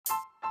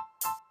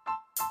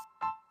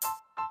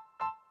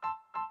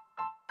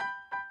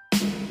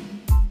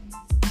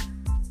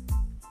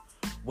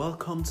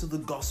Welcome to the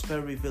Gospel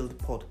Revealed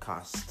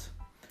podcast.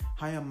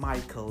 Hi, I'm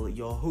Michael,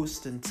 your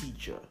host and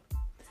teacher.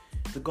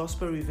 The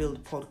Gospel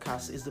Revealed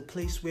podcast is the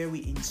place where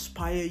we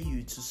inspire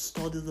you to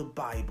study the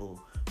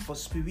Bible for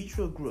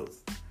spiritual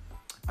growth.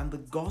 And the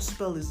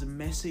gospel is the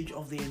message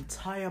of the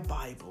entire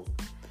Bible.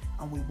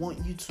 And we want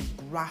you to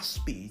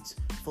grasp it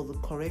for the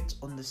correct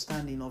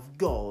understanding of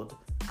God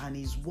and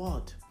His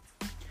Word.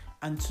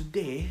 And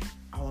today,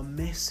 our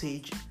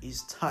message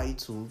is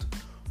titled,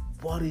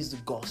 What is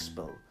the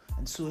Gospel?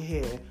 And so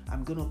here,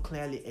 I'm going to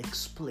clearly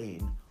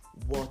explain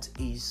what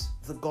is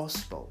the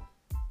gospel.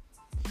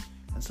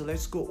 And so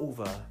let's go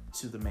over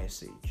to the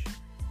message.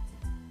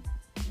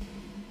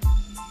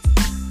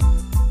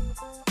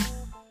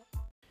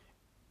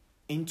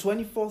 In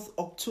 24th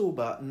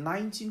October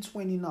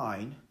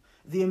 1929,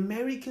 the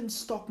American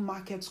stock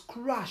markets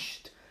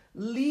crashed,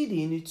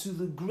 leading to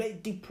the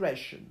Great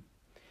Depression.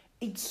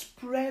 It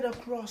spread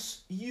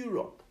across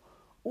Europe.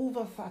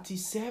 Over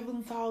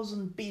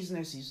 37,000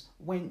 businesses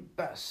went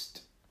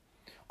bust.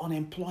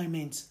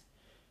 Unemployment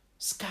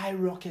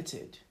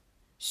skyrocketed.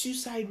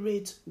 Suicide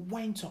rates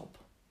went up.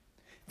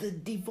 The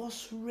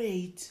divorce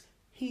rate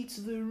hit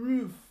the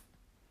roof.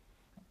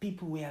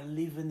 People were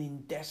living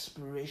in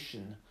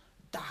desperation,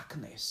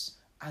 darkness,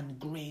 and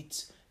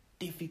great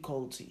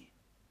difficulty.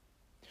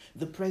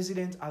 The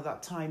president at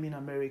that time in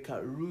America,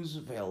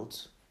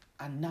 Roosevelt,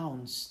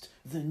 announced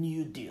the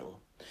New Deal.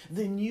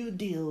 The New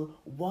Deal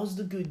was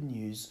the good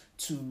news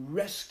to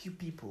rescue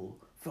people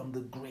from the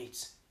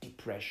Great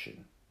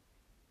Depression.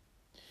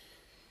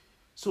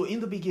 So in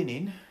the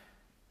beginning,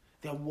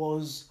 there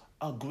was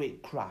a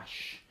great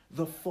crash,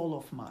 the fall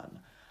of man.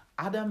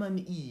 Adam and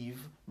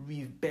Eve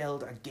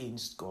rebelled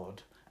against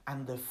God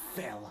and they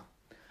fell.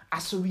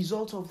 As a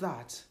result of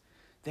that,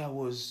 there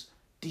was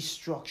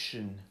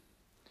destruction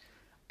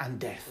and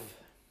death.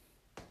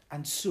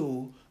 And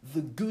so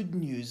the good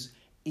news,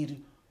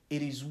 it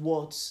is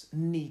what's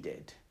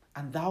needed.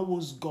 And that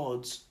was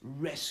God's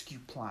rescue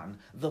plan,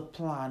 the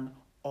plan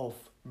of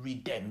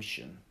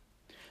redemption.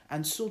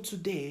 And so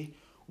today,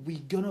 we're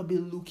going to be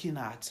looking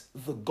at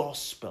the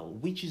gospel,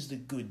 which is the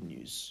good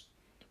news.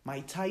 My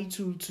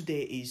title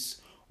today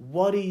is,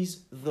 What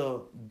is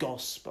the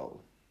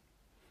Gospel?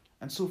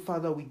 And so,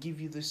 Father, we give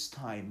you this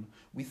time.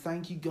 We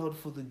thank you, God,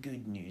 for the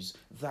good news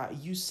that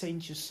you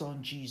sent your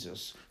Son,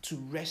 Jesus, to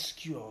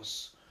rescue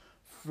us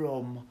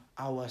from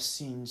our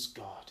sins,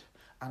 God.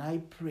 And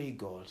I pray,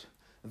 God,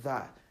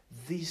 that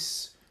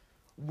this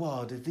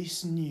word,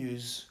 this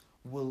news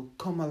will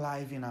come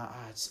alive in our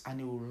hearts and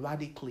it will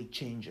radically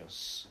change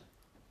us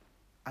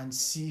and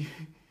see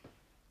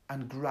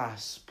and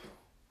grasp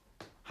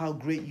how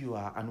great you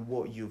are and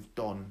what you've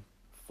done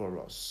for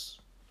us.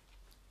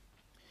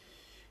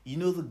 You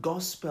know, the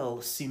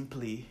gospel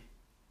simply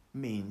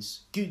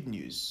means good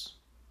news.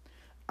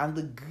 And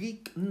the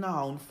Greek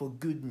noun for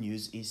good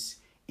news is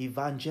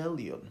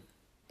evangelion.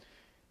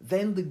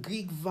 Then the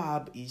Greek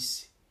verb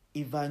is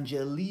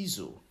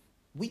evangelizo,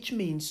 which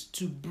means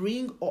to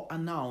bring or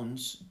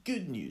announce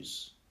good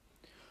news.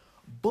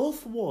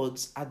 Both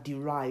words are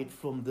derived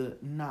from the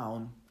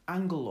noun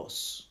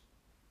angelos,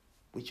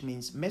 which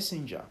means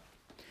messenger.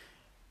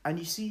 And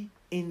you see,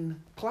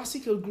 in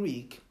classical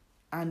Greek,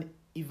 an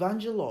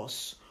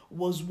evangelos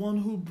was one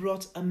who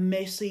brought a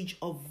message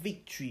of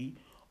victory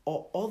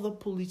or other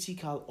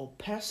political or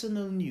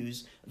personal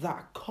news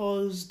that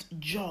caused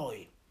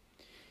joy.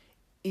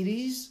 It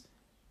is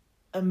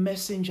a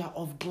messenger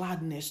of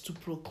gladness to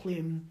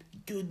proclaim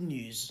good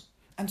news.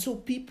 And so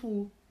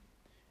people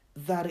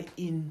that are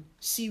in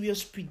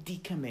serious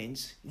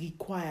predicaments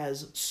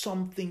requires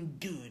something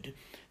good.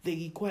 They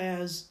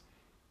requires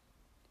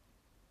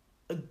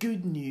a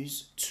good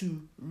news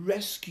to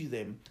rescue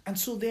them. And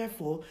so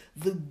therefore,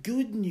 the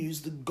good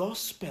news, the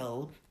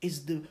gospel,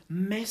 is the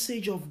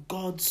message of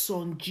God's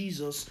Son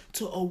Jesus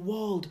to a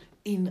world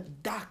in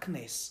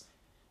darkness,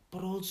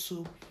 but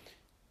also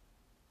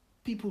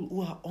people who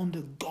are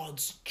under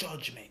God's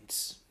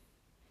judgments.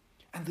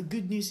 And the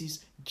good news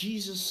is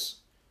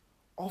Jesus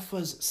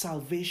offers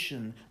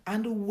salvation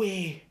and a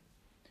way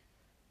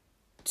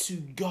to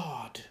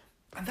God.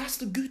 And that's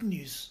the good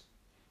news.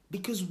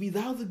 Because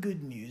without the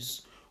good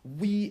news,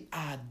 we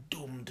are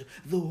doomed.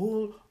 The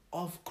whole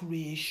of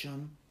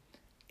creation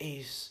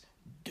is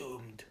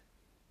doomed.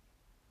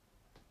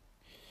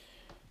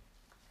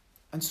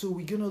 And so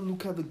we're going to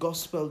look at the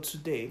gospel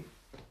today.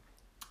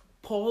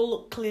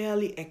 Paul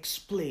clearly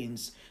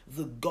explains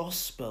the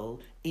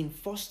gospel in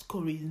 1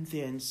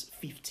 Corinthians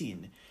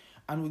 15.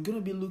 And we're going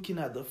to be looking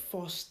at the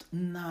first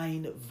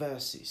 9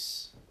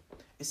 verses.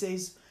 It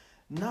says,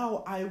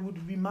 Now I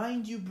would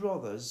remind you,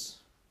 brothers,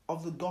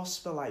 of the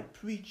gospel I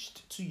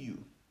preached to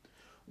you,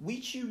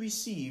 which you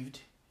received,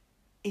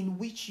 in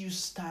which you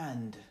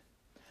stand,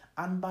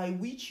 and by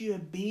which you are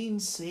being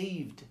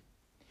saved,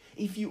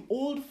 if you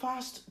hold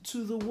fast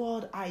to the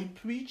word I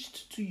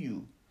preached to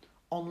you,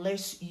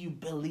 unless you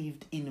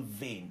believed in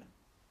vain.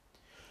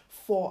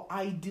 For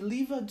I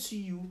delivered to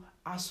you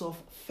as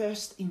of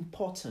first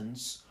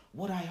importance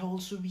what I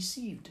also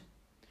received,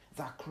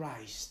 that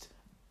Christ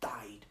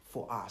died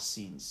for our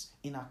sins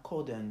in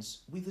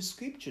accordance with the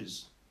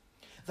scriptures,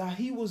 that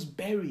he was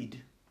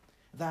buried,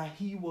 that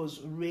he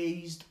was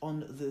raised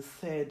on the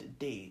third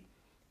day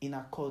in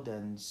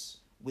accordance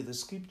with the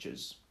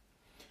scriptures,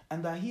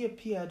 and that he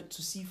appeared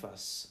to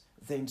Cephas,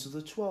 then to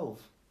the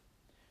 12.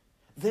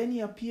 Then he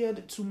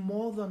appeared to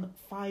more than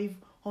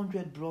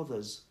 500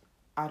 brothers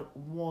at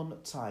one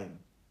time,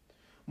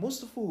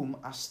 most of whom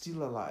are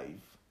still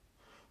alive,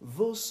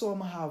 though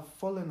some have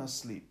fallen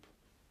asleep.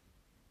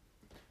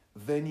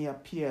 Then he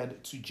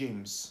appeared to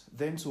James,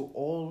 then to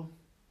all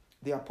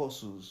the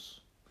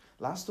apostles.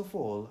 Last of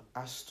all,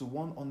 as to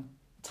one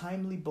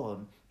untimely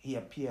born, he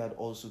appeared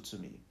also to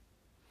me.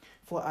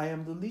 For I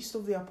am the least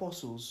of the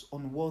apostles,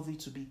 unworthy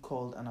to be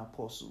called an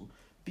apostle,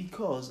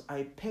 because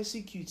I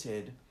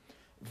persecuted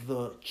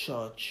the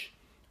church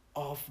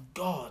of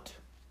God.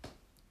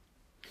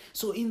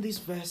 So in these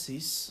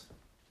verses,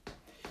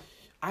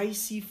 I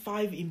see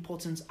 5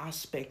 important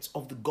aspects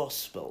of the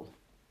gospel.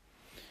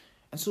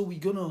 And so we're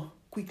going to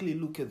quickly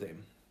look at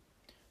them.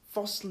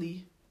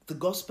 Firstly, the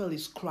gospel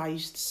is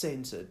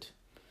Christ-centered.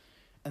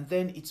 And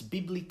then it's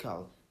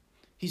biblical,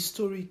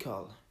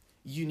 historical,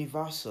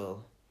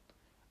 universal,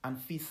 and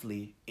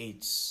fifthly,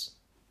 it's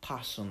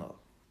personal.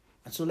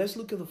 And so let's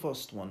look at the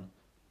first one.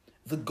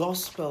 The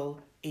gospel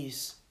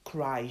is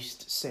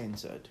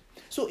Christ-centered.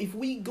 So if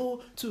we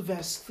go to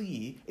verse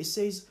 3, it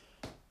says,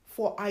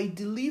 "For I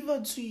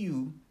delivered to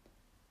you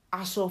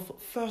as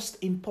of first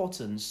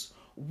importance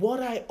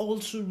what I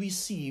also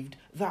received,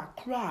 that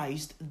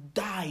Christ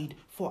died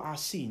for our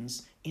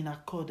sins in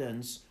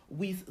accordance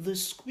with the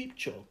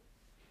scripture."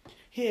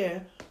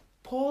 Here,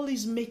 Paul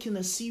is making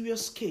a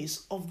serious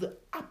case of the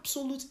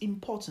absolute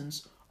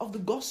importance of the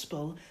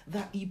gospel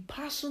that he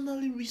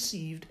personally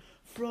received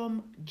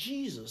from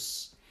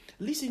Jesus.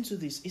 Listen to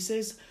this. It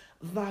says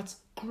that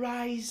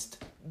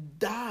Christ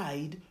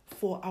died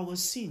for our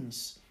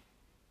sins.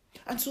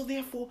 And so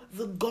therefore,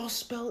 the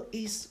gospel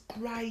is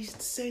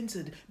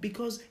Christ-centered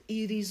because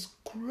it is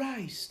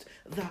Christ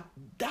that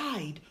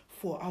died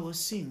for our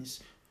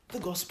sins. The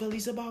gospel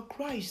is about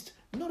Christ,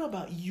 not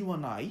about you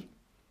and I.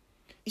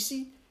 You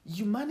see,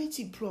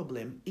 humanity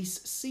problem is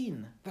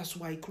sin. That's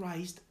why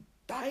Christ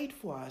died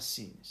for our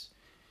sins.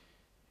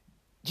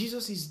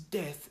 Jesus'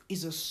 death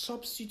is a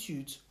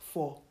substitute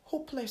for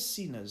hopeless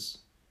sinners,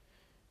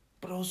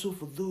 but also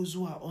for those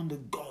who are under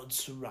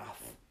God's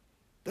wrath.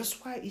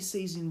 That's why it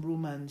says in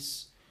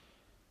Romans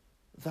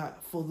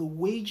that for the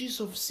wages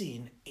of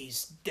sin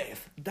is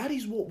death. That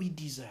is what we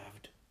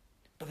deserved.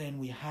 But then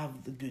we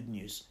have the good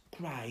news.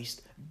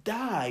 Christ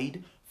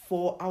died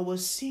for our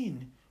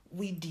sin.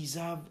 We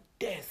deserve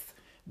death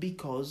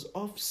because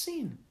of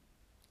sin.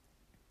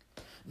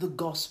 The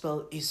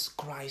gospel is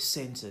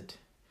Christ-centered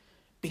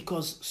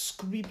because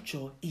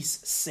scripture is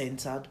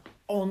centered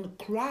on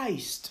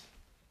Christ.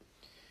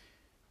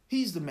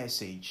 Here's the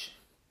message.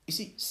 You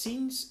see,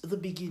 since the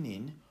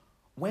beginning,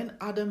 when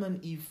Adam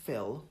and Eve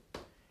fell,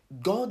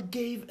 God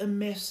gave a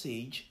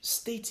message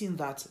stating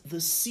that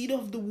the seed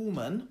of the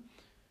woman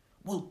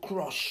will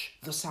crush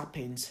the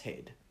serpent's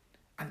head.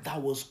 And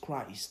that was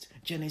Christ.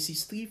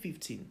 Genesis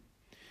 3:15.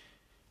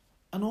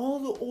 And all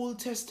the Old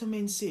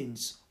Testament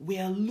saints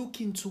were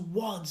looking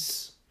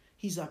towards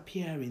his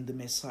appearing, the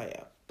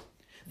Messiah.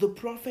 The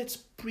prophets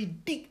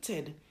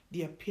predicted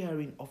the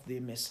appearing of the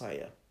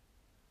Messiah.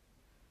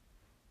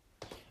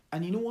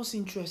 And you know what's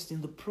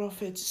interesting? The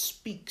prophet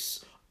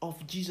speaks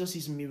of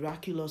Jesus'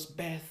 miraculous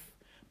birth,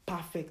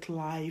 perfect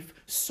life,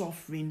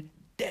 suffering,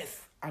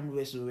 death, and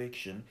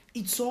resurrection.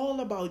 It's all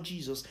about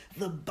Jesus.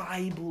 The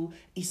Bible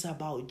is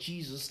about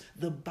Jesus.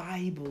 The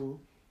Bible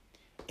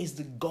is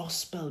the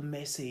gospel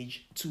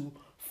message to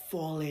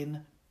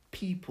fallen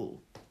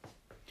people.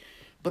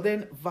 But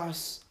then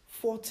verse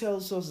 4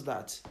 tells us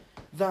that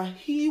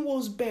he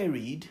was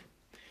buried,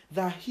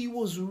 that he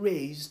was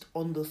raised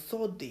on the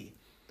third day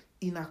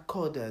in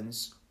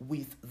accordance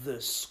with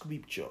the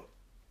scripture.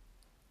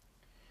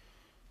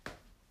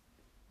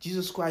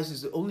 Jesus Christ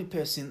is the only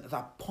person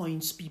that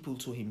points people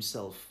to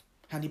himself,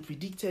 and he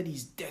predicted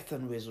his death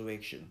and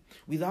resurrection.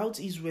 Without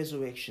his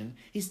resurrection,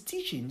 his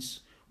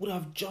teachings would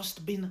have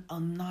just been a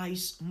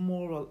nice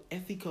moral,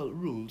 ethical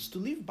rules to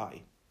live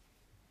by.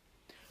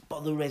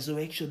 But the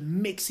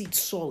resurrection makes it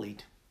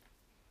solid.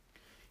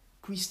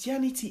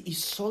 Christianity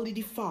is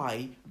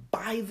solidified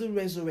by the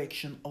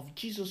resurrection of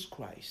Jesus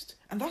Christ.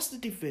 And that's the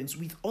difference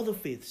with other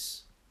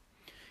faiths.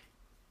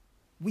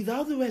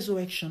 Without the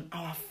resurrection,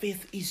 our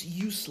faith is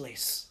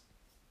useless.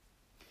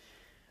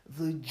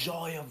 The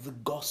joy of the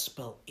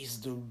gospel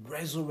is the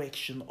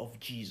resurrection of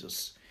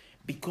Jesus.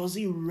 Because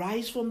he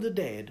rise from the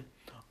dead,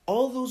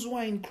 all those who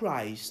are in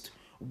Christ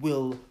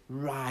will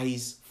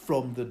rise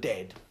from the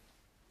dead.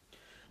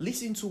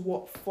 Listen to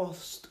what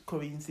 1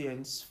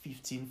 Corinthians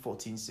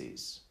 15:14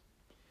 says.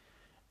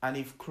 And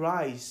if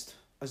Christ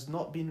has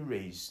not been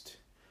raised,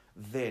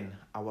 then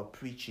our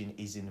preaching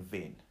is in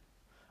vain,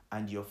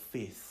 and your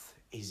faith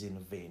is in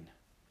vain.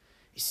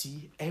 You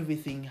see,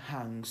 everything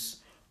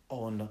hangs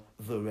on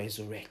the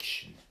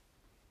resurrection.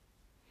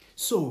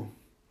 So,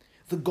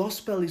 the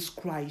gospel is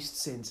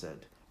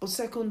Christ-centered. But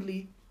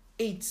secondly,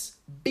 It's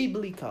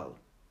biblical.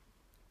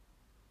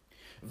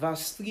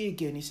 Verse 3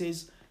 again, it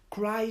says,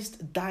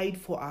 Christ died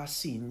for our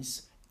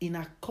sins in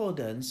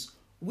accordance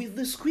with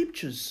the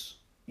scriptures.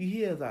 You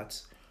hear that?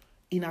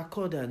 In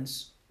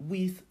accordance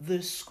with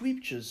the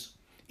scriptures.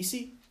 You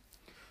see,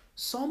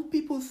 some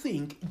people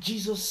think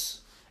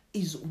Jesus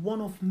is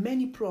one of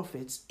many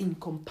prophets in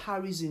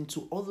comparison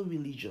to other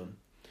religion,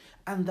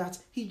 and that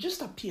he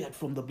just appeared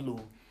from the blue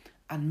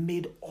and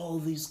made all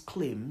these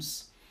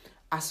claims.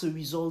 As a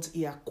result,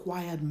 he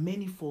acquired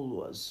many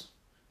followers.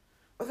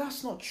 But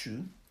that's not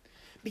true,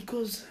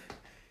 because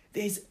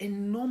there's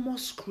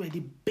enormous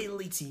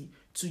credibility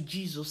to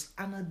Jesus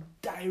and a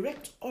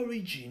direct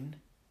origin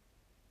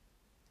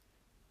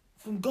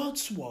from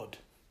God's word.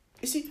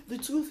 You see, the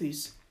truth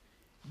is,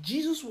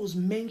 Jesus was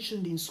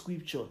mentioned in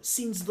scripture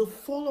since the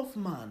fall of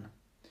man.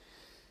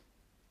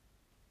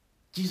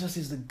 Jesus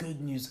is the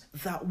good news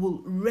that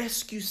will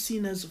rescue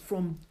sinners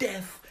from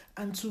death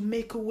and to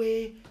make a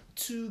way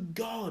to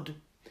God.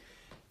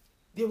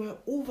 There were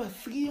over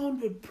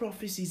 300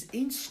 prophecies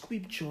in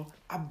scripture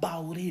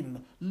about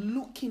him,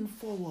 looking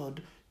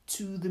forward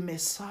to the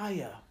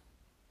Messiah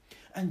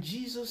and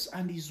Jesus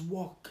and his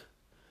work.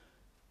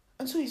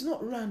 And so it's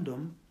not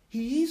random.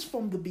 He is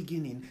from the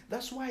beginning.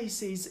 That's why he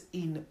says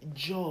in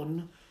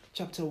John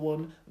chapter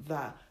 1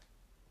 that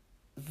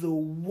the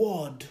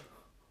Word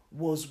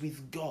was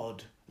with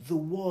God. The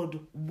Word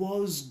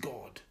was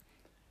God.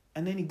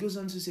 And then he goes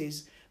on to say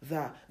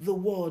that the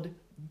Word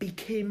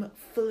became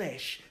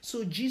flesh.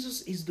 So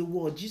Jesus is the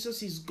Word.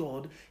 Jesus is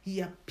God.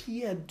 He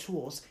appeared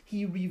to us.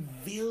 He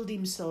revealed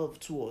himself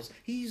to us.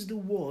 He is the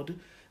Word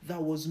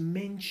that was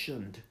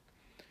mentioned,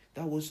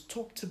 that was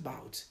talked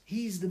about.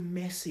 He is the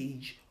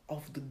message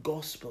of the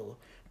gospel.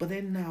 But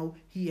then now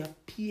he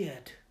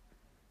appeared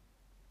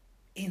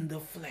in the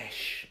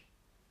flesh.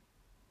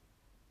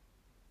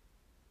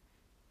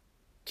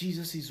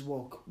 Jesus'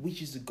 work,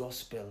 which is the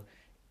gospel,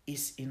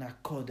 is in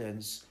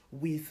accordance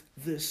with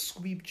the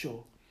scripture.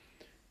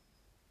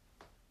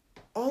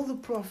 All the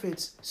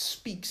prophets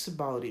speaks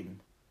about him.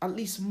 At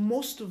least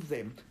most of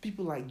them.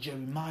 People like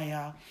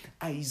Jeremiah,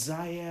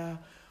 Isaiah,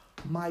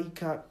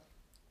 Micah.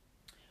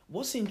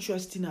 What's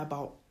interesting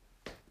about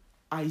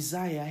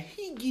Isaiah,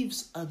 he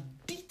gives a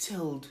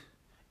detailed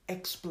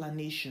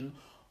explanation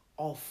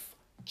of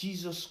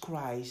Jesus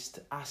Christ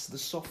as the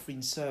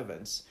suffering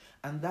servants.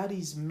 And that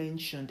is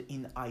mentioned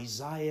in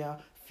Isaiah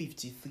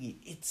 53.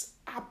 It's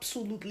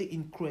absolutely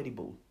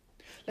incredible.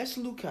 Let's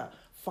look at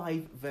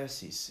 5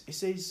 verses. It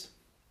says,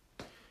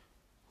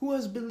 "Who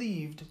has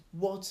believed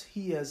what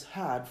he has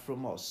heard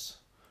from us?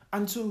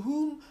 And to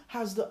whom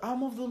has the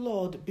arm of the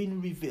Lord been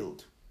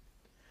revealed?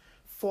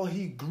 For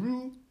he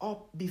grew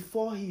up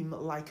before him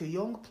like a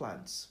young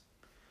plant,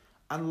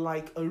 and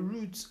like a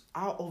root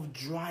out of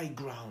dry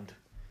ground.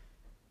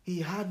 He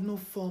had no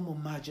form or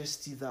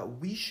majesty that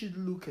we should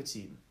look at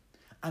him,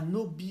 and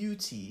no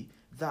beauty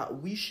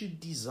that we should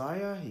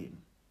desire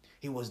him.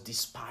 He was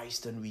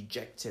despised and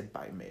rejected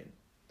by men,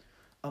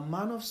 a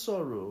man of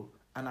sorrow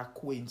and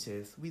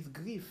acquainted with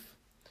grief.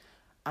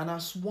 And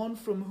as one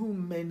from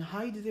whom men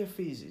hide their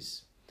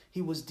faces,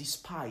 he was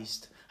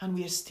despised, and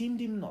we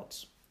esteemed him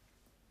not.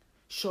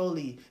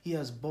 Surely he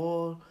has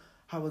borne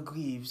our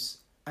griefs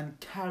and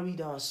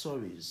carried our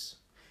sorrows.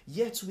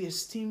 Yet we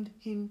esteemed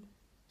him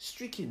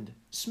stricken,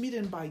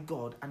 smitten by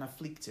God, and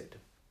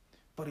afflicted.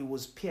 But he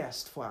was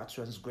pierced for our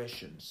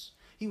transgressions.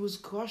 He was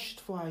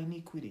crushed for our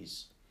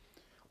iniquities.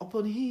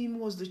 Upon him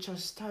was the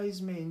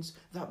chastisement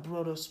that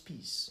brought us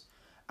peace,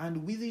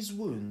 and with his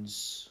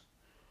wounds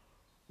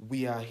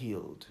we are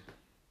healed."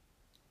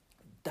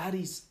 That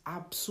is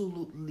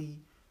absolutely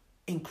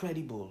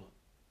incredible,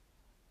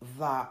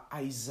 that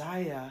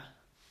Isaiah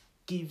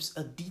gives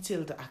a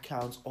detailed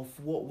account of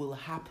what will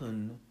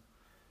happen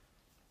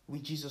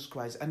with Jesus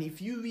Christ. And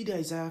if you read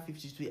Isaiah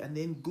 53 and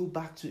then go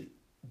back to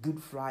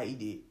Good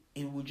Friday,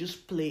 it will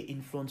just play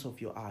in front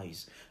of your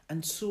eyes.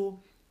 And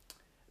so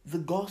the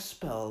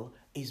gospel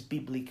is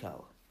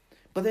biblical.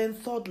 But then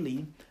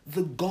thirdly,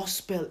 the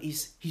gospel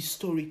is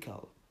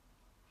historical.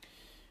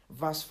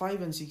 Verse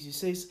 5 and 6, it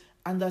says,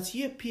 "And that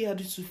he appeared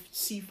to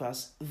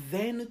Cephas,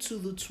 then to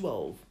the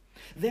 12.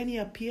 Then he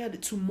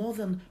appeared to more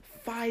than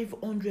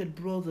 500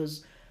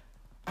 brothers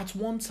at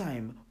one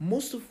time,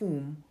 most of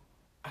whom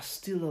are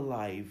still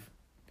alive,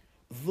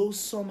 though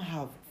some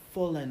have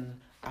fallen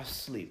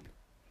asleep."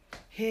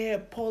 Here,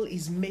 Paul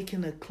is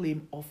making a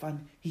claim of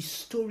an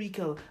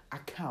historical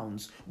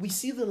account. We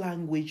see the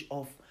language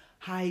of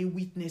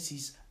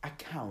eyewitnesses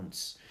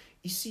accounts.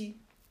 You see,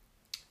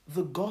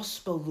 the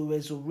gospel, the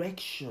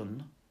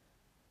resurrection,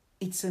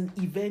 it's an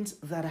event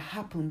that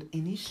happened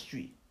in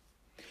history.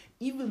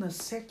 Even a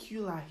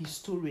secular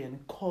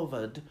historian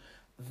covered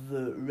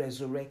the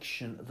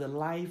resurrection, the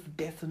life,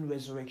 death, and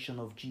resurrection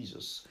of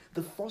Jesus.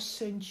 The 1st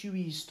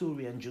century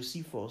historian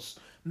Josephus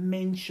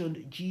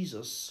mentioned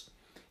Jesus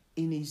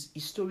in his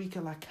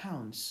historical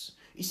accounts.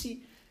 You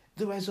see,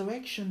 the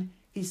resurrection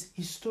is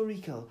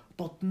historical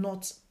but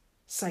not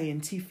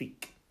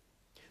scientific.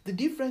 The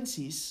difference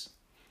is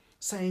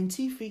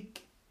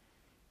scientific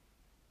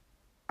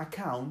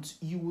account,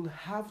 you will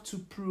have to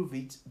prove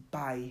it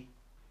by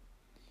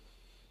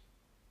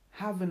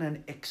having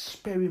an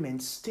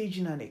experiment,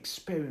 staging an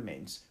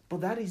experiment.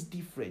 But that is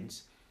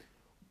different.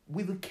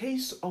 With the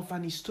case of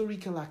an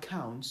historical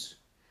account,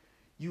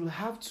 you'll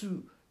have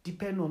to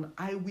depend on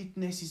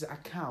eyewitnesses'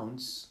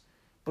 accounts,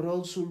 but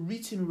also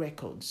written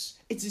records.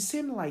 It's the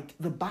same like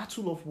the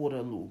Battle of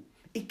Waterloo.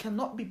 It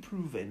cannot be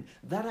proven.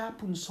 That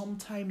happened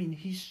sometime in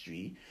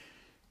history,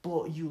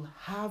 but you'll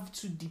have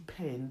to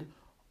depend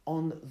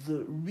on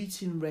the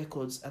written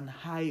records and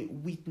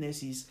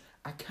eyewitnesses'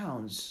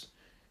 accounts.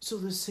 So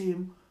the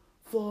same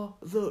for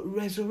the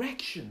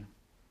resurrection.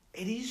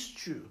 It is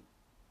true.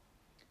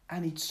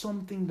 And it's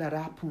something that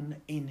happened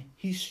in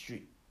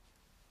history.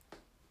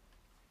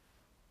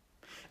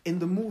 In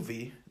the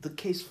movie, The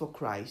Case for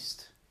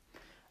Christ,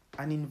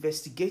 an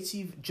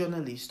investigative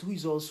journalist who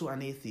is also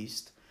an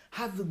atheist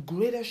had the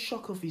greatest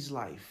shock of his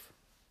life.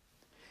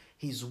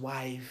 His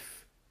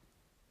wife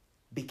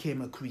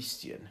became a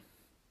Christian.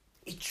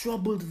 It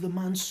troubled the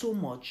man so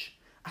much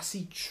as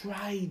he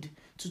tried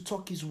to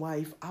talk his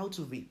wife out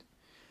of it.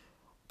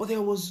 But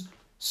there was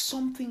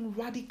something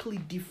radically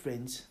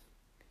different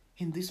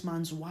in this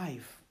man's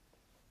wife.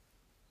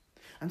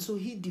 And so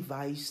he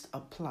devised a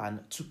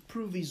plan to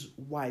prove his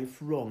wife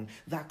wrong,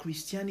 that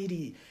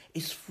Christianity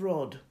is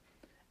fraud,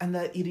 and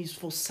that it is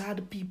for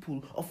sad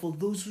people or for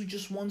those who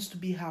just want to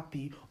be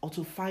happy or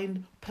to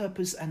find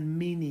purpose and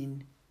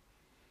meaning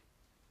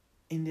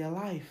in their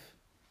life.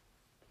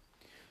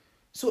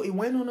 So he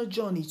went on a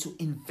journey to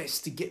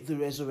investigate the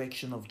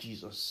resurrection of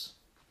Jesus.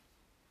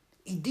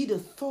 He did a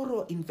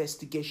thorough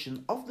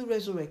investigation of the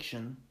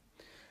resurrection,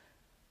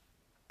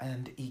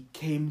 and he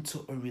came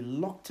to a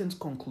reluctant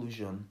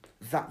conclusion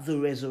that the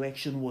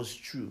resurrection was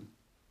true.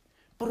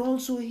 But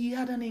also he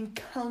had an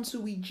encounter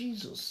with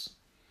Jesus.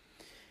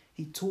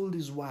 He told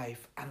his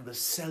wife, and they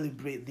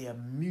celebrate their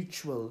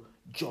mutual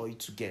joy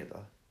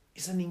together.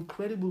 It's an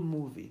incredible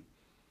movie.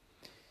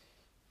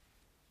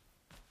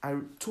 I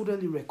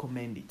totally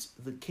recommend it.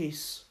 The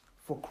Case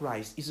for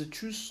Christ is a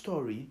true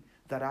story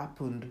that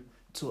happened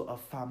to a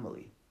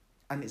family.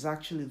 And it's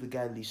actually the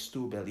guy Lee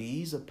Strobel.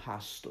 He is a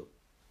pastor.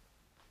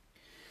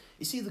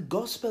 You see, the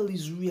gospel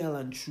is real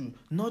and true,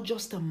 not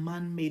just a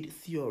man-made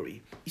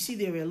theory. You see,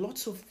 there were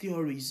lots of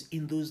theories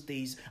in those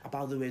days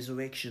about the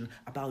resurrection,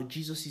 about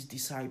Jesus'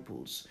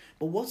 disciples.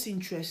 But what's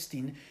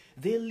interesting,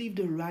 they lived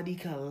a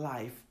radical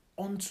life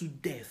unto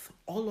death.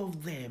 All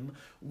of them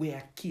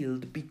were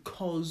killed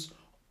because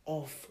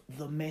of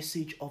the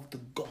message of the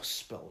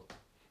gospel,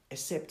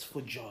 except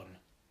for John.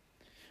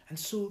 And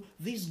so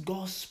this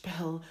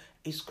gospel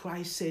is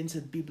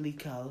Christ-centered,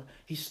 biblical,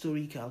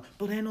 historical,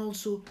 but then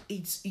also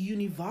it's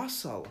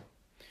universal.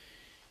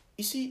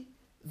 You see,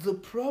 the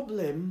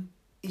problem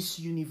is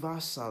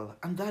universal,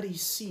 and that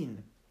is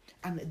sin.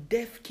 And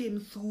death came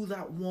through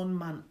that one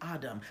man,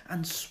 Adam,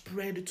 and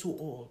spread to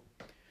all.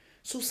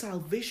 So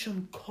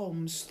salvation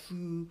comes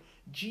through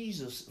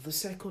Jesus, the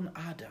second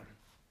Adam.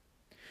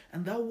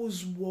 And that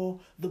was what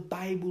the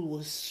Bible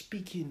was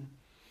speaking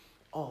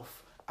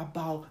of,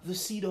 about the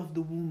seed of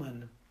the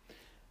woman,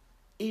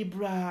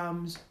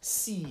 Abraham's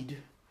seed,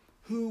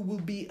 who will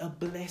be a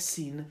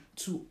blessing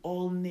to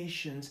all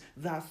nations,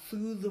 that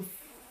through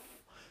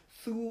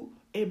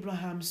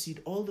Abraham's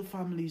seed, all the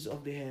families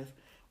of the earth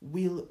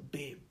will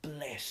be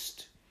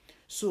blessed.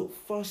 So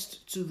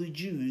first to the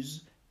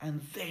Jews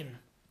and then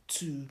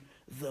to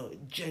the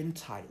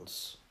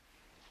Gentiles.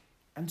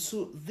 And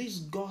so this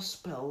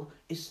gospel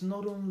is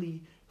not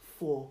only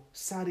for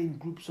certain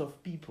groups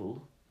of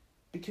people,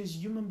 because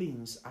human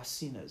beings are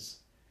sinners,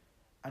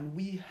 and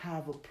we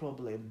have a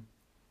problem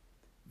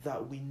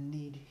that we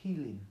need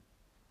healing.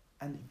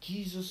 And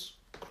Jesus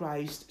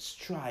Christ's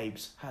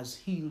stripes has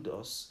healed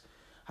us,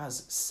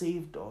 has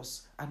saved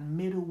us, and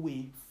made a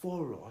way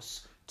for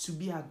us to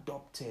be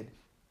adopted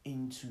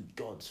into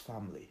God's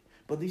family.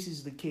 But this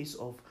is the case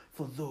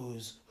for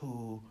those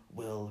who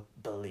will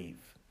believe.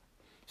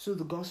 So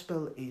the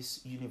gospel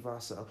is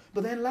universal.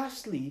 But then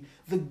lastly,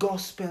 the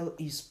gospel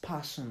is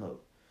personal.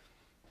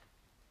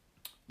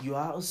 You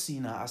are a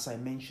sinner, as I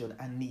mentioned,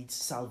 and need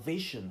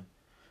salvation.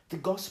 The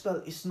gospel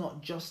is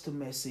not just a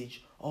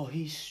message or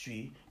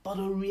history, but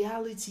a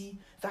reality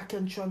that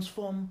can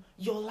transform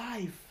your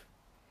life.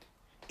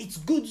 It's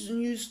good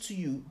news to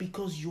you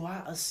because you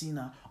are a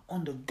sinner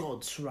under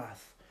God's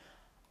wrath.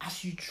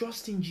 As you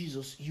trust in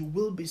Jesus, you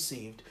will be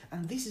saved.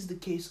 And this is the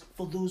case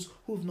for those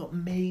who have not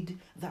made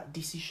that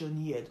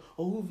decision yet,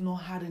 or who have not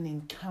had an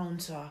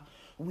encounter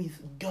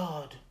with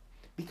God.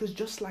 Because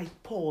just like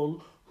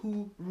Paul,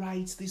 who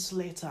writes this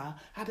letter,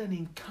 had an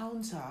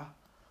encounter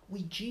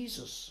with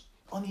Jesus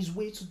on his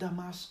way to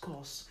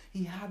Damascus.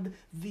 He had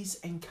this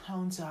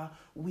encounter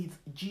with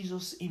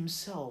Jesus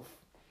himself.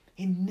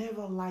 He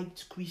never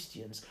liked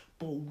Christians,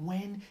 but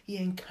when he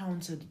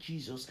encountered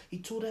Jesus, he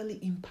totally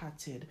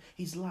impacted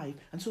his life.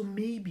 And so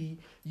maybe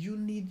you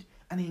need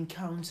an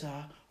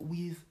encounter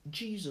with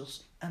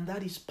Jesus, and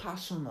that is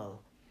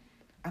personal,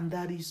 and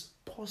that is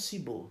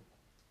possible.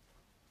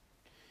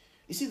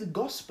 You see, the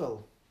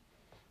gospel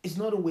is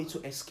not a way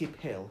to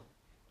escape hell.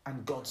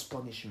 and God's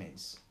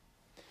punishments.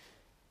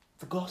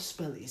 The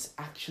gospel is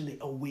actually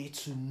a way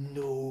to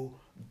know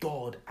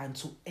God and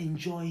to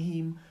enjoy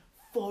Him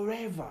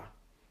forever.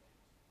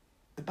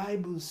 The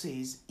Bible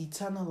says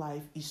eternal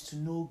life is to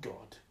know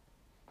God.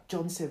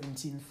 John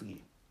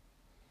 17:3.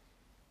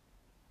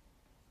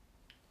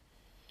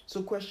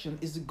 So question,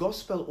 is the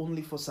gospel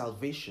only for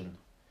salvation?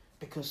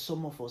 Because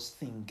some of us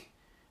think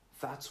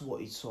that's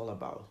what it's all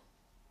about.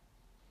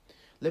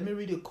 Let me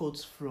read a quote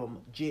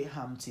from J.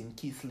 Hampton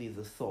Keathley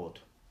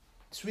III.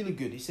 It's really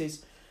good. He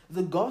says,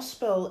 "The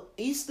gospel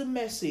is the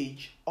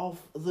message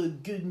of the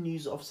good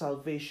news of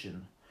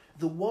salvation,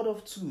 the word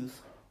of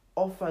truth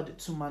offered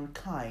to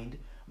mankind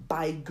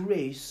by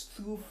grace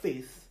through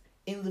faith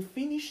in the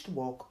finished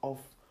work of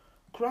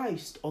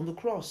Christ on the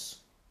cross.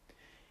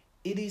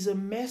 It is a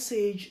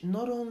message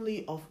not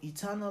only of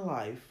eternal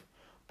life,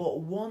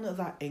 but one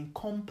that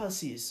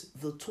encompasses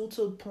the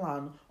total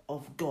plan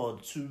of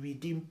God to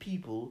redeem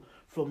people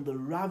from the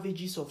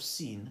ravages of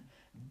sin,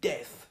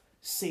 death,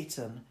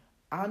 Satan,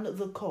 and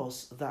the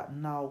curse that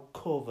now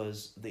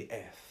covers the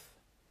earth."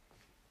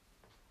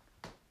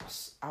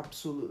 That's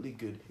absolutely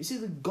good. You see,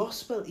 the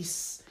gospel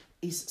is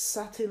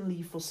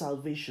certainly for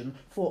salvation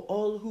for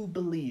all who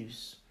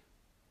believes.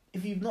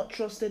 If you've not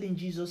trusted in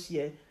Jesus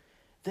yet,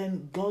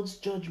 then God's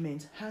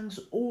judgment hangs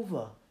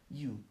over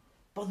you.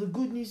 But the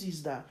good news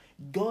is that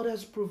God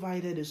has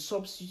provided a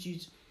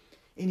substitute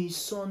in His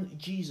Son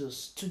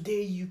Jesus.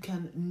 Today you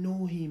can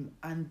know Him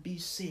and be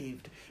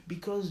saved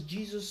because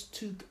Jesus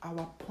took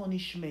our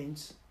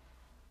punishment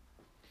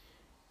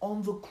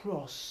on the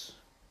cross.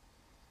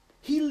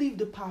 He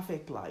lived a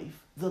perfect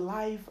life, the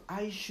life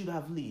I should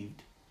have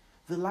lived,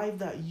 the life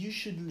that you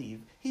should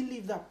live. He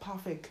lived that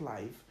perfect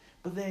life,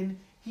 but then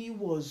He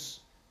was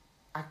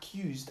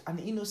accused, an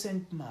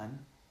innocent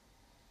man,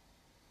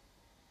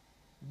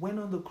 went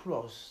on the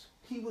cross.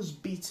 He was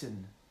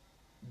beaten,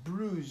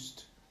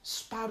 bruised,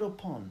 spat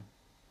upon.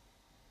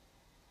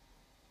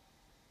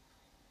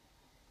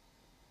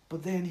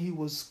 But then He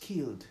was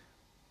killed.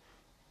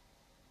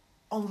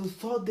 On the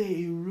third day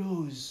He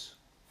rose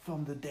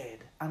from the dead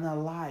and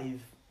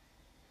alive.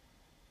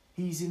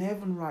 He's in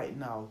heaven right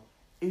now.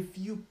 If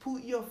you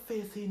put your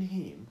faith in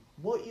Him,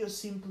 what you're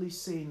simply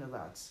saying is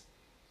that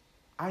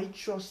I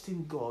trust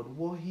in God,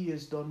 what He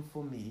has done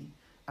for me,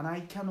 and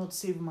I cannot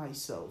save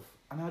myself,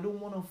 and I don't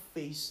want to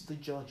face the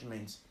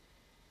judgment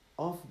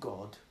of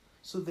God.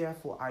 So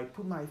therefore, I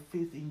put my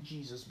faith in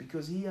Jesus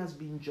because He has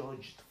been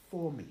judged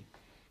for me.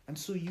 And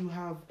so you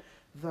have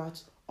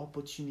that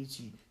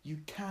opportunity. You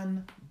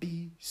can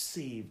be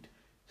saved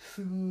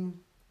through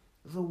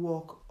the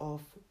work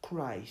of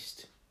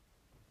Christ.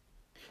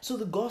 So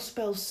the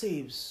gospel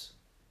saves.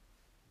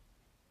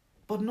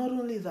 But not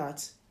only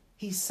that,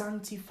 He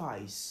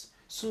sanctifies.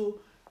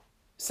 So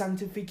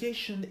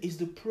sanctification is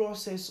the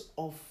process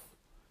of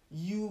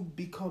you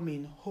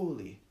becoming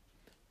holy.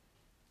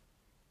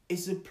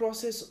 It's the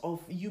process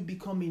of you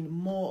becoming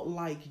more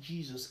like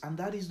Jesus, and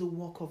that is the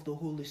work of the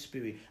Holy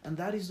Spirit, and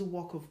that is the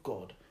work of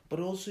God. But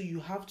also you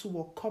have to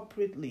work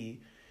corporately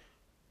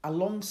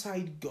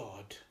alongside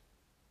God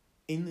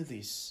in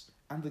this,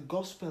 and the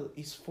gospel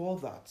is for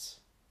that.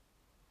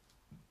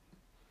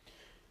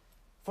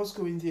 1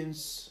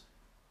 Corinthians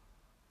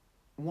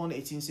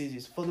 1:18 says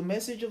this, "For the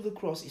message of the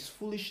cross is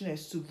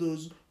foolishness to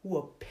those who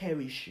are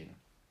perishing,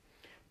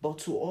 but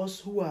to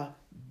us who are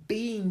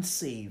being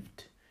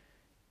saved,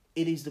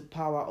 it is the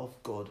power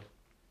of God."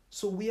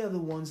 So we are the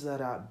ones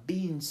that are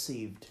being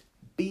saved,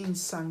 being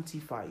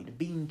sanctified,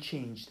 being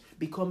changed,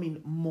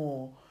 becoming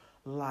more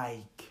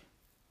like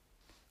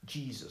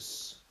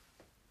Jesus,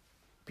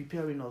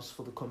 preparing us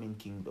for the coming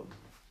kingdom.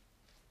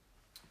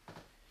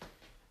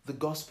 The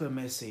gospel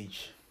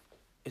message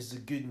is the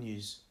good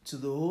news to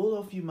the whole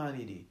of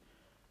humanity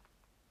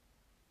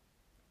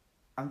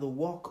and the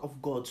work of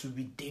God to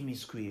redeem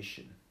His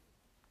creation.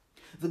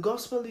 The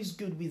gospel is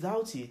good.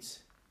 Without it,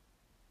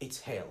 it's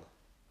hell.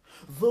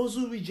 Those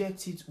who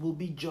reject it will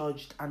be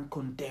judged and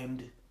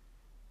condemned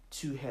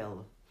to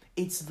hell.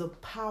 It's the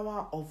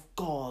power of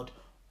God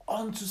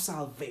unto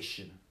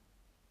salvation.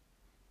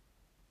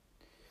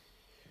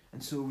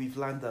 And so we've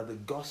learned that the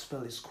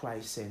gospel is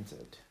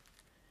Christ-centered.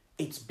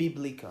 It's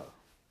biblical,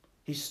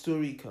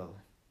 historical,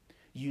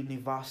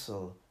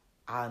 universal,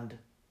 and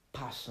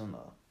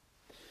personal.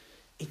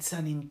 It's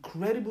an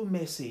incredible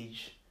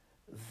message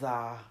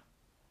that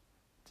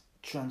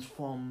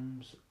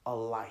transforms a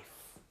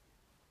life.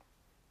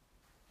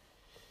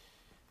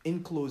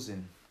 In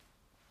closing,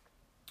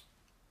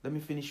 let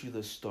me finish with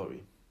a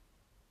story.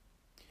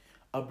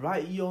 A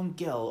bright young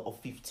girl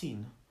of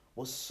 15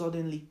 was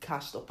suddenly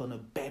cast upon a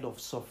bed of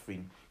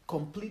suffering,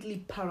 completely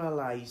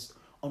paralyzed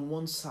on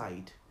one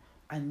side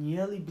and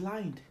nearly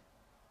blind.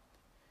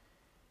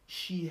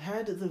 She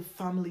heard the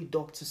family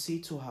doctor say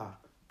to her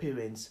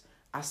parents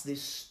as they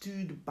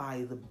stood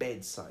by the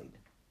bedside,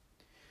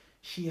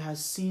 "She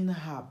has seen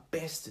her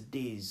best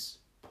days,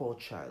 poor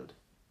child."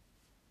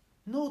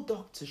 "No,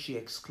 doctor," she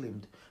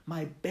exclaimed,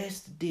 "my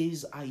best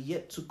days are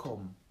yet to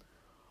come,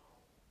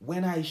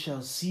 when I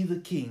shall see the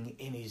King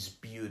in His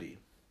beauty."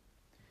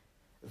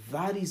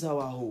 That is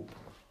our hope.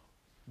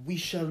 We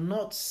shall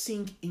not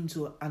sink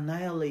into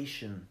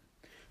annihilation.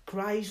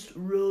 Christ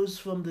rose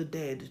from the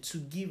dead to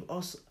give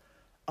us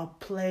a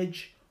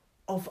pledge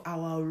of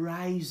our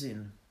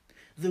rising.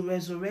 The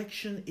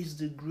resurrection is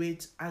the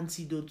great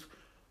antidote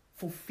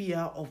for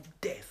fear of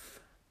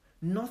death.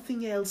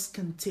 Nothing else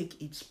can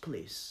take its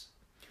place.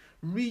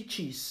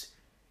 Riches,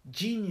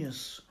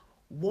 genius,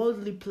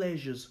 worldly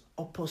pleasures,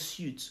 or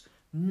pursuits,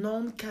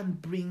 none can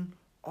bring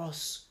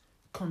us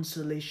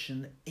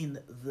consolation in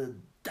the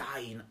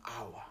dying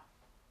hour.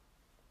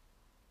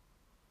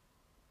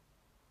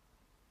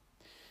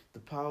 The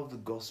power of the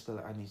gospel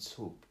and its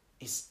hope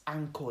is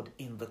anchored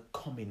in the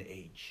coming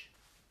age.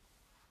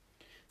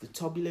 The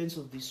turbulence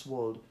of this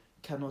world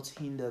cannot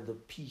hinder the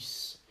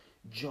peace,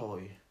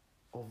 joy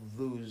of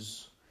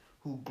those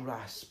who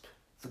grasp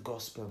the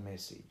gospel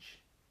message.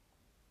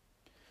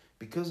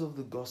 Because of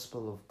the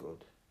gospel of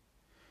God,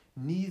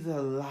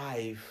 neither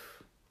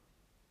life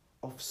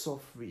of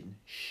suffering,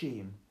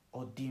 shame,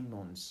 or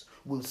demons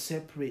will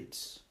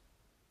separate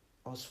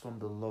us from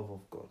the love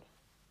of God.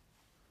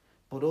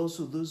 But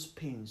also those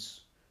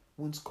pains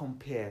won't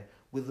compare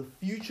with the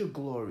future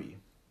glory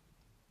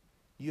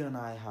you and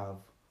I have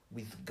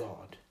with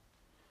God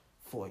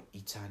for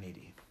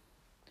eternity.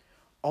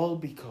 All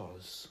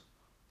because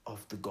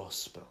of the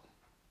gospel.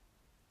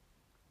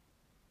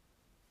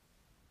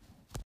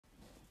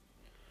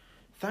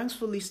 Thanks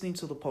for listening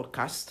to the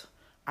podcast.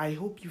 I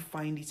hope you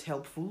find it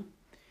helpful.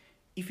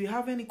 If you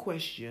have any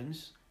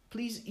questions,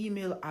 please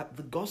email at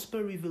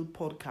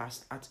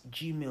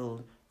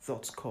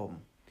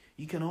thegospelrevealedpodcast@gmail.com.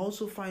 You can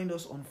also find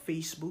us on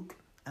Facebook,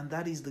 and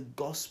that is The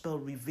Gospel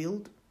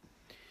Revealed.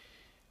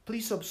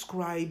 Please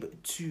subscribe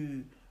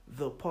to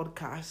the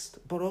podcast,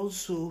 but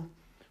also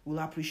we'll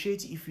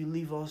appreciate if you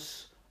leave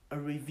us a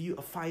review,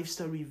 a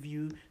 5-star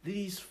review.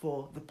 This is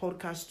for the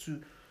podcast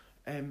to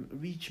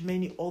reach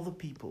many other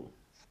people.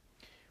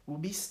 We'll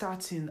be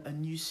starting a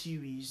new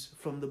series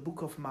from the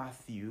book of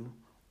Matthew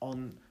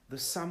on the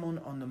Sermon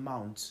on the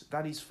Mount.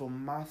 That is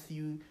from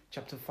Matthew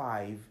chapter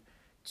 5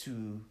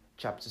 to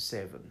chapter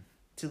 7.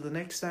 Till the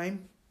next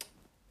time,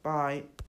 bye.